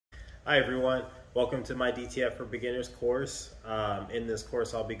Hi everyone, welcome to my DTF for Beginners course. In this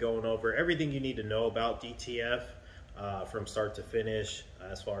course I'll be going over everything you need to know about DTF from start to finish,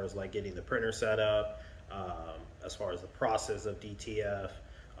 as far as like getting the printer set up, as far as the process of DTF,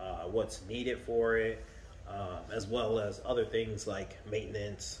 what's needed for it, as well as other things like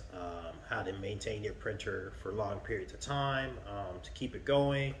maintenance, how to maintain your printer for long periods of time to keep it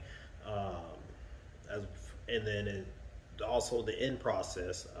going, and then also the end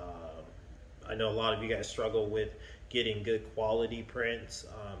process. I know a lot of you guys struggle with getting good quality prints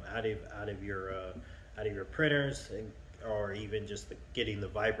out of your printers, or even just getting the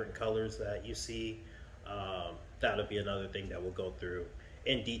vibrant colors that you see. That'll be another thing that we'll go through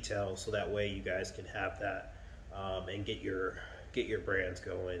in detail, so that way you guys can have that and get your brands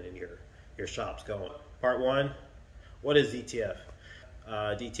going and your shops going. Part 1, what is DTF?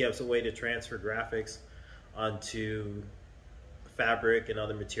 DTF is a way to transfer graphics onto fabric and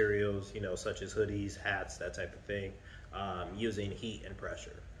other materials, such as hoodies, hats, that type of thing, using heat and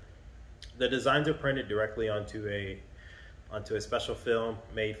pressure. The designs are printed directly onto a special film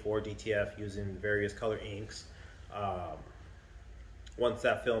made for DTF using various color inks. Once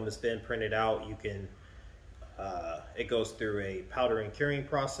that film is then printed out, it goes through a powder and curing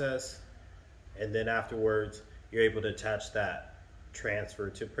process, and then afterwards you're able to attach that transfer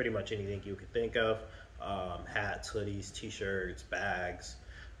to pretty much anything you could think of. Hats, hoodies, t-shirts, bags,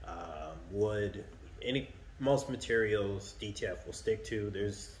 wood, most materials DTF will stick to.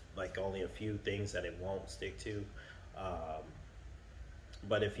 There's like only a few things that it won't stick to,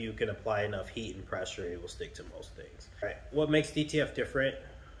 but if you can apply enough heat and pressure, it will stick to most things. All right, what makes DTF different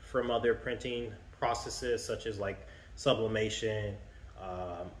from other printing processes such as like sublimation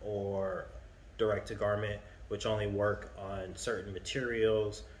or direct to garment, which only work on certain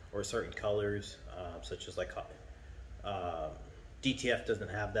materials or certain colors, such as like DTF doesn't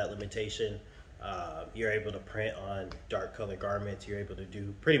have that limitation. You're able to print on dark color garments. You're able to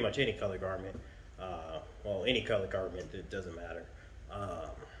do pretty much any color garment. Well, any color garment, it doesn't matter.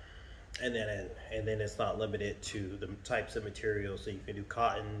 And then it's not limited to the types of materials. So you can do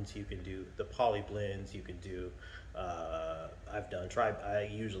cottons, you can do the poly blends, you can do.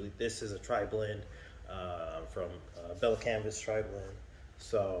 This is a tri blend from Bella Canvas tri blend.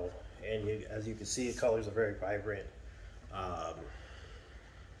 So, and as you can see, the colors are very vibrant.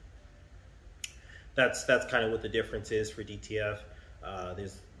 That's kind of what the difference is for DTF.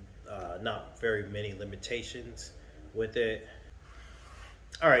 There's not very many limitations with it.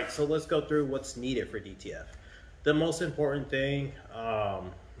 All right, so let's go through what's needed for DTF. The most important thing,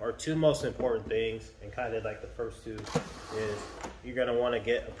 or two most important things, and kind of like the first two, is you're gonna want to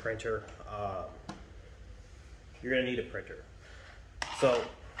get a printer. You're gonna need a printer. So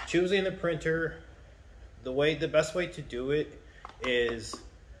choosing the printer, the best way to do it is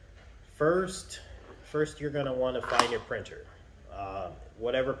first you're gonna want to find your printer,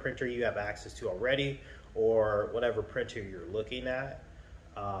 whatever printer you have access to already, or whatever printer you're looking at.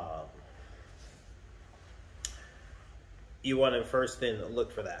 You want to first then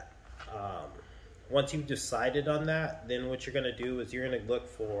look for that. Once you've decided on that, then what you're gonna do is you're gonna look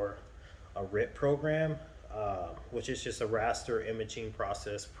for a Rip program, which is just a raster imaging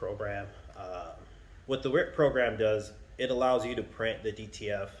process program. What the Rip program does, it allows you to print the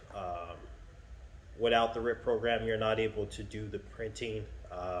DTF. Without the Rip program, you're not able to do the printing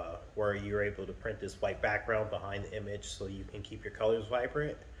where you're able to print this white background behind the image so you can keep your colors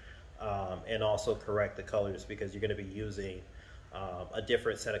vibrant, and also correct the colors, because you're going to be using a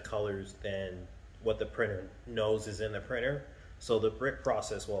different set of colors than what the printer knows is in the printer. So the Rip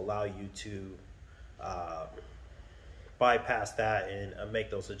process will allow you to bypass that and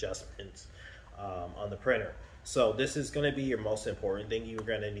make those adjustments on the printer. So this is going to be your most important thing you're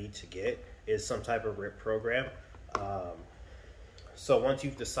going to need to get, is some type of Rip program. So once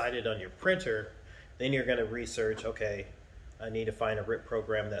you've decided on your printer, then you're going to research, okay, I need to find a Rip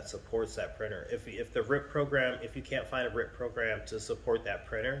program that supports that printer. If you can't find a Rip program to support that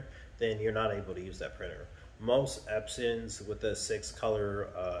printer, then you're not able to use that printer. Most Epsons with a 6-color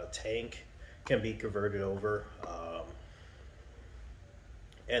tank can be converted over,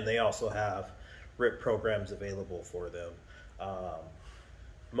 and they also have Rip programs available for them.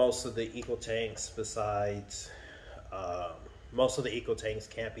 Most of the eco tanks, most of the eco tanks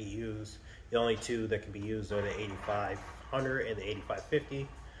can't be used. The only two that can be used are the 8500 and the 8550.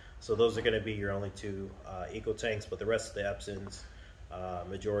 So those are going to be your only two eco tanks. But the rest of the Epsons,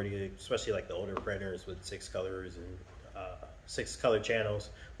 majority, especially like the older printers with 6 colors and 6 color channels,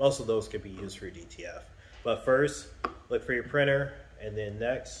 most of those could be used for DTF. But first, look for your printer, and then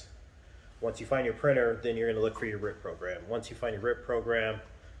next, once you find your printer, then you're going to look for your Rip program. Once you find your Rip program,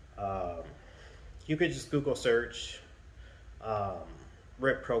 You could just Google search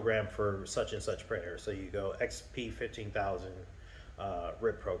Rip program for such and such printer. So you go XP 15000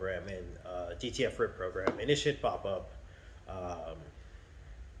 Rip program and DTF Rip program, and it should pop up.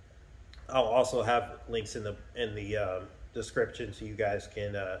 I'll also have links in the description so you guys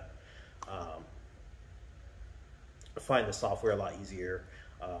can find the software a lot easier.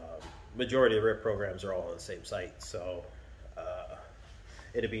 Majority of Rip programs are all on the same site, so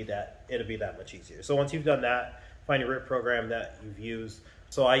it'll be that much easier. So once you've done that, find a Rip program that you've used.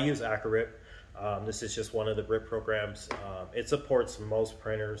 So I use Acrorip. This is just one of the Rip programs. It supports most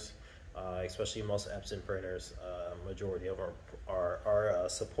printers, especially most Epson printers. Majority of them are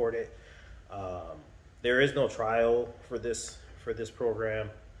supported. There is no trial for this program,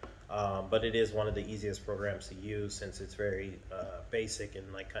 but it is one of the easiest programs to use since it's very basic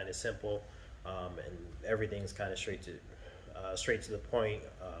and like kind of simple, and everything's kind of straight to the point.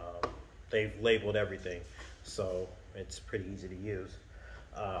 They've labeled everything, so it's pretty easy to use.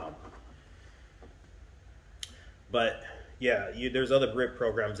 But yeah, there's other Rip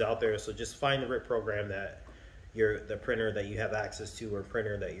programs out there, so just find the Rip program that the printer that you have access to, or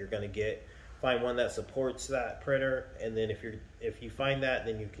printer that you're going to get. Find one that supports that printer, and then if you find that,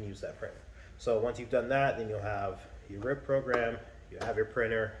 then you can use that printer. So once you've done that, then you'll have your Rip program, you have your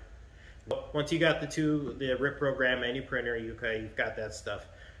printer. Once you got the Rip program and your printer, you've got that stuff.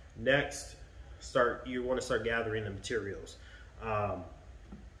 Next, you want to start gathering the materials.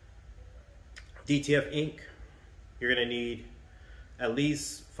 DTF ink, you're going to need at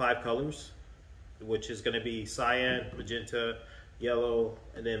least 5 colors, which is going to be cyan, magenta, yellow,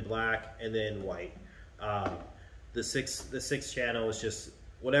 and then black, and then white. The sixth channel is just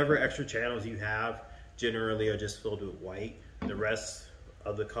whatever extra channels you have generally are just filled with white. The rest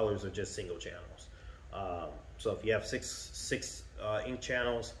of the colors are just single channels. So if you have six ink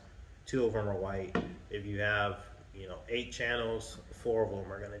channels, 2 of them are white. If you have 8 channels, 4 of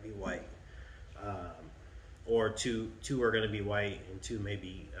them are going to be white. Or two are going to be white and 2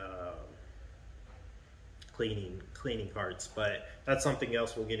 maybe cleaning parts, but that's something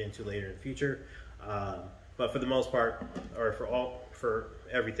else we'll get into later in the future. But for the most part, or for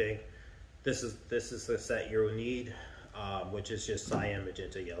everything, this is the set you'll need, which is just cyan,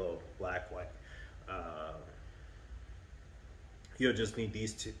 magenta, yellow, black, white. You'll just need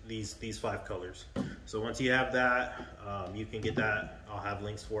these 5 colors. So once you have that, you can get that. I'll have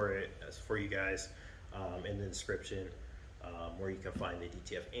links for it for you guys in the description, where you can find the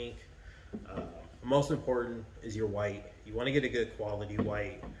DTF ink. Most important is your white. You want to get a good quality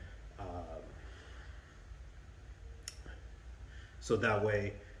white, so that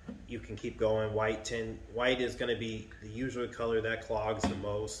way you can keep going. White is going to be the usual color that clogs the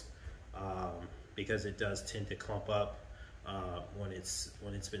most, because it does tend to clump up when it's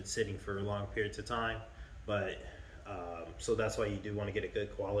been sitting for long periods of time. But so that's why you do want to get a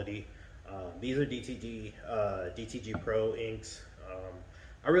good quality. These are DTG Pro inks.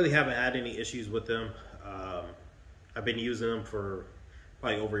 I really haven't had any issues with them. I've been using them for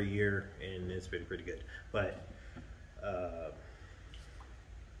probably over a year, and it's been pretty good. But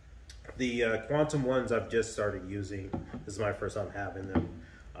the Quantum ones I've just started using. This is my first time having them.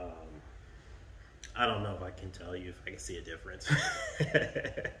 I don't know if I can tell you if I can see a difference.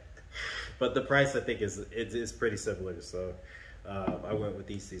 But the price, I think, is pretty similar. So I went with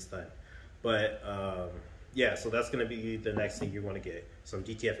these this time. But yeah, so that's going to be the next thing you want to get, some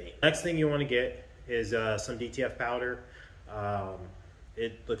DTF ink. Next thing you want to get is some DTF powder.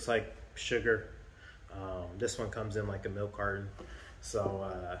 It looks like sugar. This one comes in like a milk carton.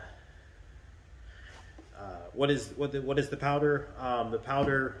 So what is the powder? The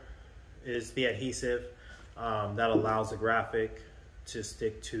powder is the adhesive that allows a graphic to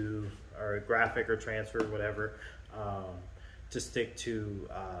stick to, or a graphic or transfer, whatever, to stick to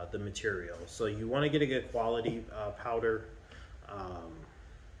the material. So you want to get a good quality powder.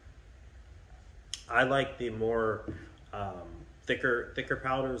 I like the more thicker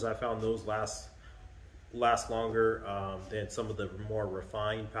powders. I found those last longer than some of the more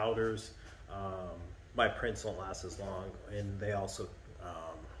refined powders. My prints don't last as long, and they also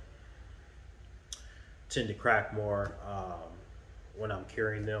tend to crack more when I'm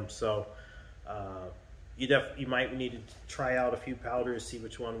curing them. So you might need to try out a few powders, see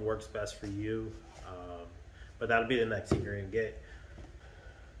which one works best for you. But that'll be the next thing you're gonna get.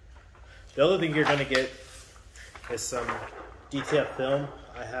 The other thing you're gonna get is some DTF film.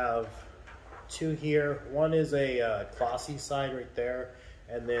 I have 2 here. One is a glossy side right there,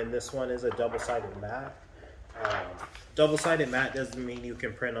 and then this one is a double-sided matte. Double-sided matte doesn't mean you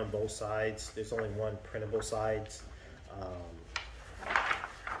can print on both sides. There's only one printable side.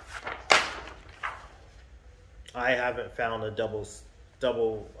 I haven't found a double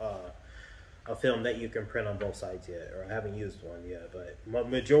a film that you can print on both sides yet, or I haven't used one yet. But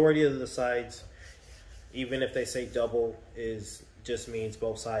majority of the sides, even if they say double, just means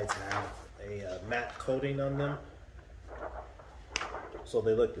both sides have a matte coating on them, so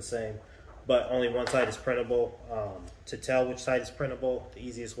they look the same. But only one side is printable. To tell which side is printable, the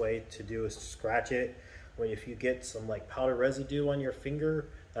easiest way to do is to scratch it. If you get some like powder residue on your finger,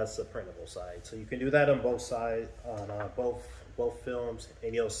 that's the printable side. So you can do that on both sides, on both films,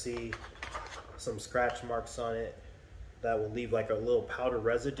 and you'll see some scratch marks on it that will leave like a little powder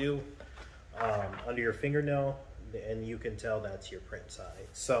residue under your fingernail, and you can tell that's your print side.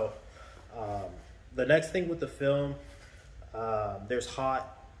 So the next thing with the film, there's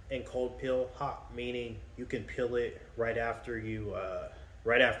hot and cold peel. Hot meaning you can peel it right after you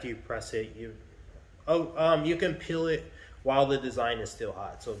press it. You can peel it while the design is still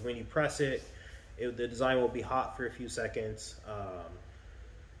hot. So when you press it, the design will be hot for a few seconds.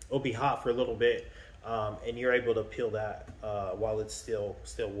 It'll be hot for a little bit, and you're able to peel that while it's still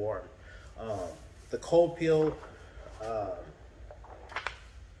warm. The cold peel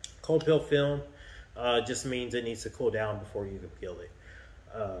film just means it needs to cool down before you can peel it.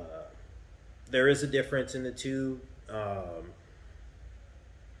 There is a difference in the two.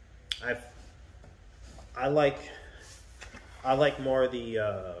 I like more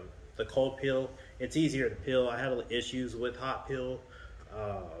the cold peel. It's easier to peel. I had issues with hot peel.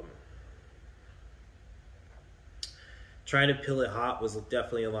 Trying to peel it hot was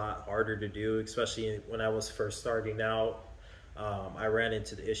definitely a lot harder to do, especially when I was first starting out. I ran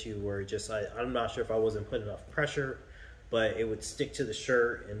into the issue where I'm not sure if I wasn't putting enough pressure, but it would stick to the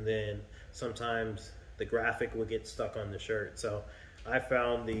shirt, and then sometimes the graphic would get stuck on the shirt. So I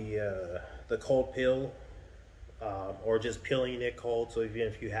found the cold peel, or just peeling it cold. So even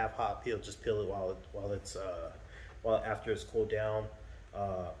if you have hot peel, just peel it while after it's cooled down.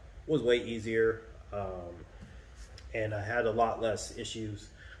 Was way easier, and I had a lot less issues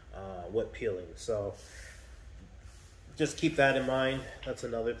with peeling. So just keep that in mind. That's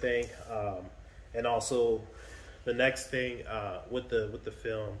another thing. And also the next thing with the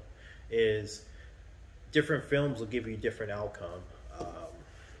film is different films will give you different outcome.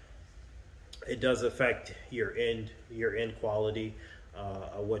 It does affect your end quality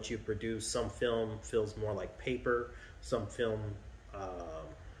of what you produce. Some film feels more like paper. Some film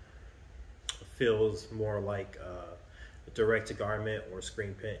feels more like direct to garment or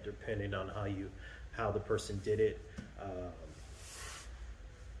screen print, depending on how the person did it.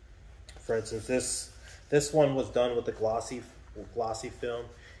 For instance, this one was done with the glossy film,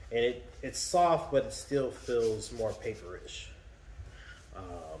 and it's soft, but it still feels more paperish.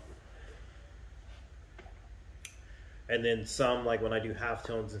 And then some, like when I do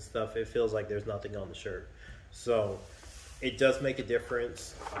halftones and stuff, it feels like there's nothing on the shirt. So it does make a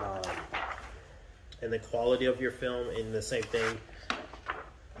difference in the quality of your film. And the same thing,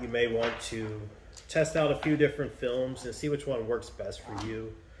 you may want to test out a few different films and see which one works best for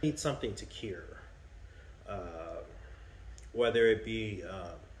you. You need something to cure. Whether it be,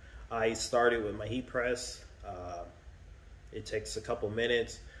 I started with my heat press. It takes a couple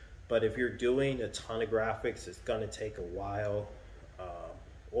minutes. But if you're doing a ton of graphics, it's going to take a while,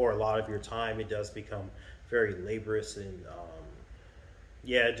 or a lot of your time. It does become very laborious and,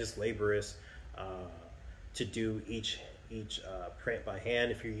 just laborious to do each print by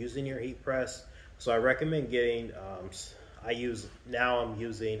hand if you're using your heat press. So I recommend getting, I'm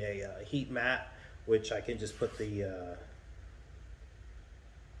using a heat mat, which I can just put the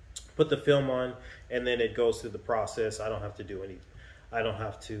film on, and then it goes through the process. I don't have to do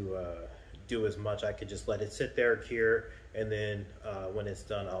do as much. I could just let it sit there, cure, and then when it's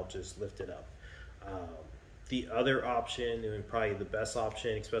done, I'll just lift it up. The other option, and probably the best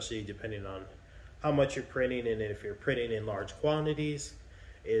option, especially depending on how much you're printing, and if you're printing in large quantities,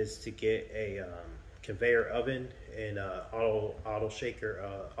 is to get a conveyor oven and auto powder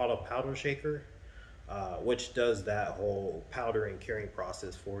shaker, which does that whole powder and curing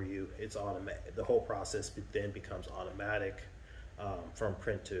process for you. It's automatic. The whole process then becomes automatic. From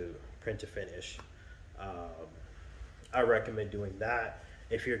print to finish. I recommend doing that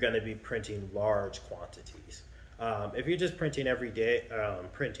if you're going to be printing large quantities. If you're just printing every day,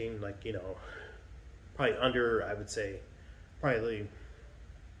 printing like, probably under, I would say, probably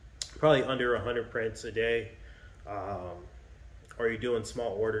under 100 prints a day, or you're doing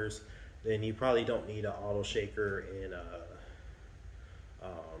small orders, then you probably don't need an auto shaker and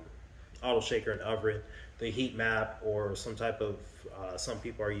oven. The heat map or some type of, some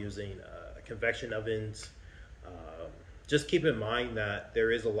people are using convection ovens. Just keep in mind that there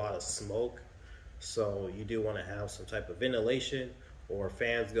is a lot of smoke So you do want to have some type of ventilation or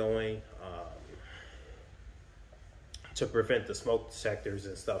fans going to prevent the smoke detectors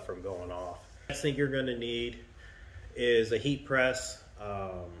and stuff from going off. Next thing you're going to need is a heat press.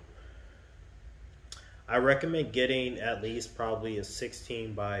 I recommend getting at least probably a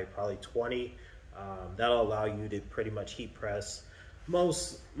 16 by probably 20. That'll allow you to pretty much heat press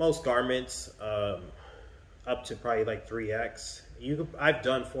most garments up to probably like 3x. I've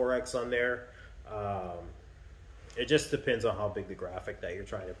done 4x on there. It just depends on how big the graphic that you're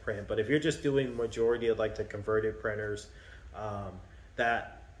trying to print. But if you're just doing majority of like the converted printers,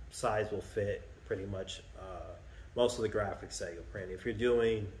 that size will fit pretty much most of the graphics that you'll print. If you're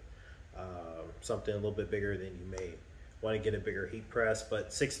doing something a little bit bigger, then you may want to get a bigger heat press,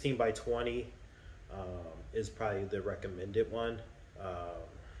 but 16 by 20 is probably the recommended one.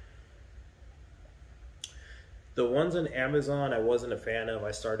 The ones on Amazon I wasn't a fan of.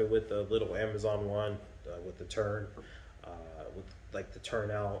 I started with the little Amazon one with the turn, with like the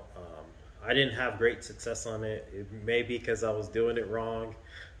turnout. I didn't have great success on it. It may be because I was doing it wrong,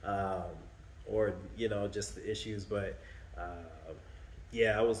 or you know, just the issues. But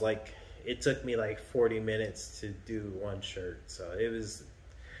yeah, I was like, it took me like 40 minutes to do one shirt. So it was,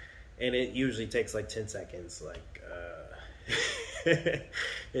 and it usually takes like 10 seconds. Like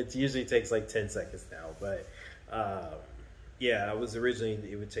it usually takes like 10 seconds now, but yeah, I was originally,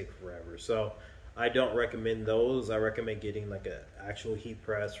 it would take forever. So I don't recommend those. I recommend getting like an actual heat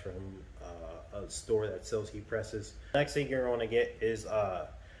press from a store that sells heat presses. Next thing you're going to get is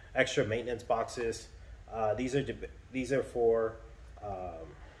extra maintenance boxes. These are for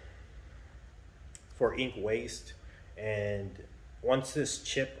ink waste, and once this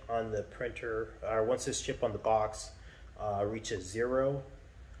chip on the printer, or once this chip on the box reaches 0,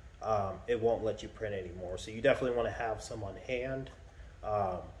 it won't let you print anymore. So you definitely want to have some on hand,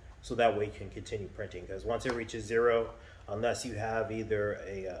 so that way you can continue printing, because once it reaches 0, unless you have either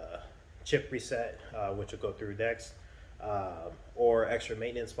a chip reset, which will go through next, or extra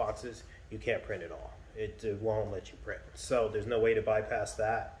maintenance boxes, you can't print at all. It won't let you print. So there's no way to bypass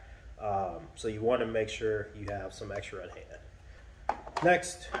that. So you want to make sure you have some extra on hand.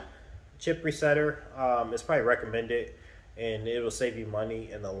 Next, chip resetter is probably recommended, and it will save you money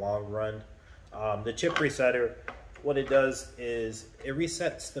in the long run. The chip resetter, what it does is it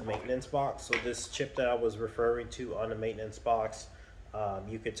resets the maintenance box. So this chip that I was referring to on the maintenance box,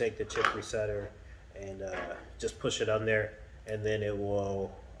 you could take the chip resetter and just push it on there, and then it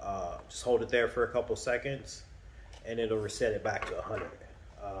will just hold it there for a couple seconds, and it'll reset it back to 100.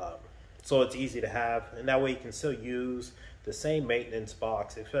 So it's easy to have, and that way you can still use the same maintenance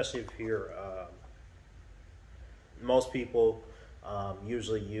box, especially if you're, most people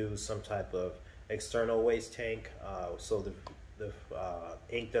usually use some type of external waste tank, so the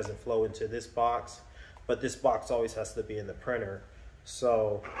ink doesn't flow into this box, but this box always has to be in the printer.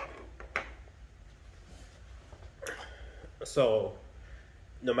 So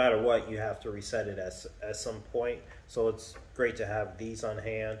no matter what, you have to reset it at some point. So it's great to have these on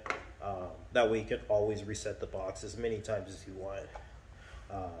hand. That way you can always reset the box as many times as you want.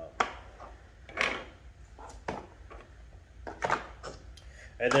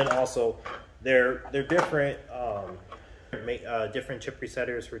 And then also, they're different different chip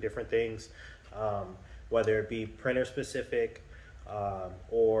resetters for different things, whether it be printer specific,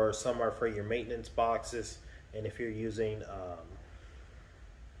 or some are for your maintenance boxes. And if you're using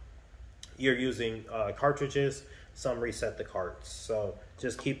cartridges, some reset the carts. So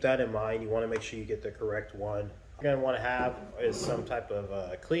just keep that in mind. You want to make sure you get the correct one. You're going to want to have is some type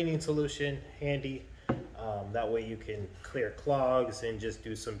of cleaning solution handy. That way you can clear clogs and just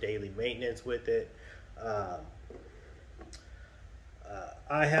do some daily maintenance with it.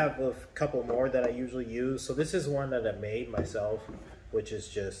 I have a couple more that I usually use. So this is one that I made myself, which is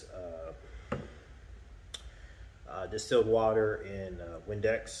just distilled water and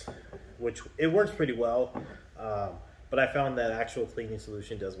Windex, which it works pretty well. But I found that actual cleaning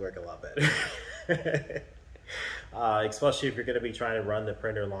solution does work a lot better. Especially if you're going to be trying to run the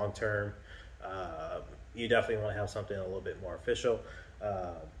printer long term. You definitely want to have something a little bit more official.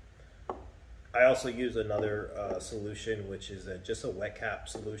 I also use another solution, which is just a wet cap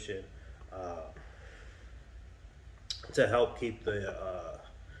solution, to help keep the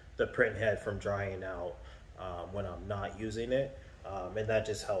print head from drying out when I'm not using it, and that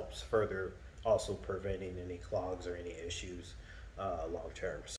just helps further also preventing any clogs or any issues long term.